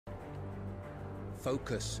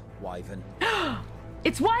Focus, Wyvern.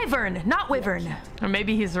 It's Wyvern, not Wyvern. Or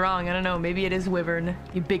maybe he's wrong. I don't know. Maybe it is Wyvern.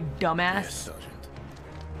 You big dumbass. Yes, Sergeant.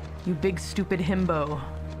 You big stupid himbo.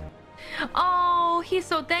 Oh, he's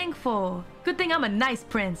so thankful. Good thing I'm a nice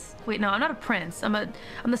prince. Wait, no, I'm not a prince. I'm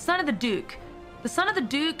the son of the Duke. The son of the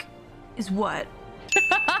Duke is what?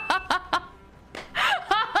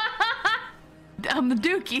 I'm the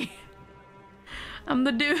Dookie. I'm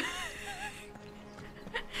the Duke.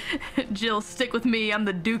 Jill, stick with me. I'm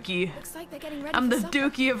the Dookie. Looks like they're getting ready I'm for the supper.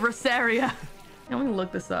 Dookie of Rosaria. I'm gonna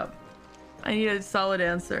look this up. I need a solid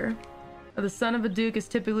answer. The son of a duke is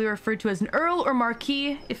typically referred to as an earl or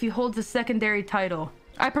marquis if he holds a secondary title.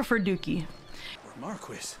 I prefer Dookie. Or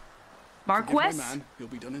Marquis. Marquess? Man, you'll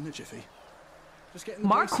be done in a jiffy. Just getting the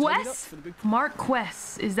place tidied up Marquess? for the big...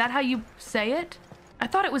 Marquess. Is that how you say it? I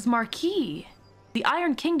thought it was Marquis. The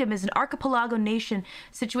Iron Kingdom is an archipelago nation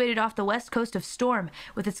situated off the west coast of Storm,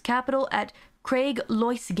 with its capital at Craig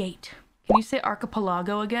Loisgate. Can you say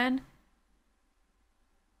archipelago again?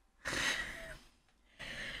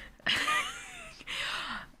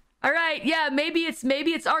 All right, yeah, maybe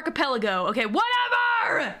it's archipelago. Okay,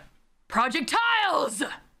 whatever. Projectiles.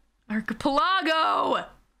 Archipelago.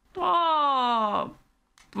 Oh.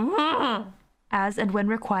 As and when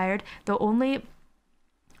required, though only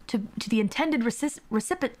to the intended recipient.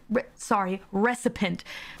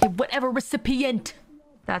 Whatever recipient.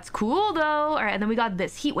 That's cool though. All right, and then we got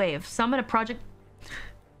this heat wave. Summon a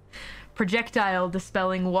projectile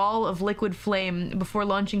dispelling wall of liquid flame before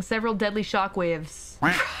launching several deadly shockwaves.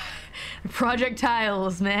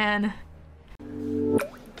 Projectiles, man.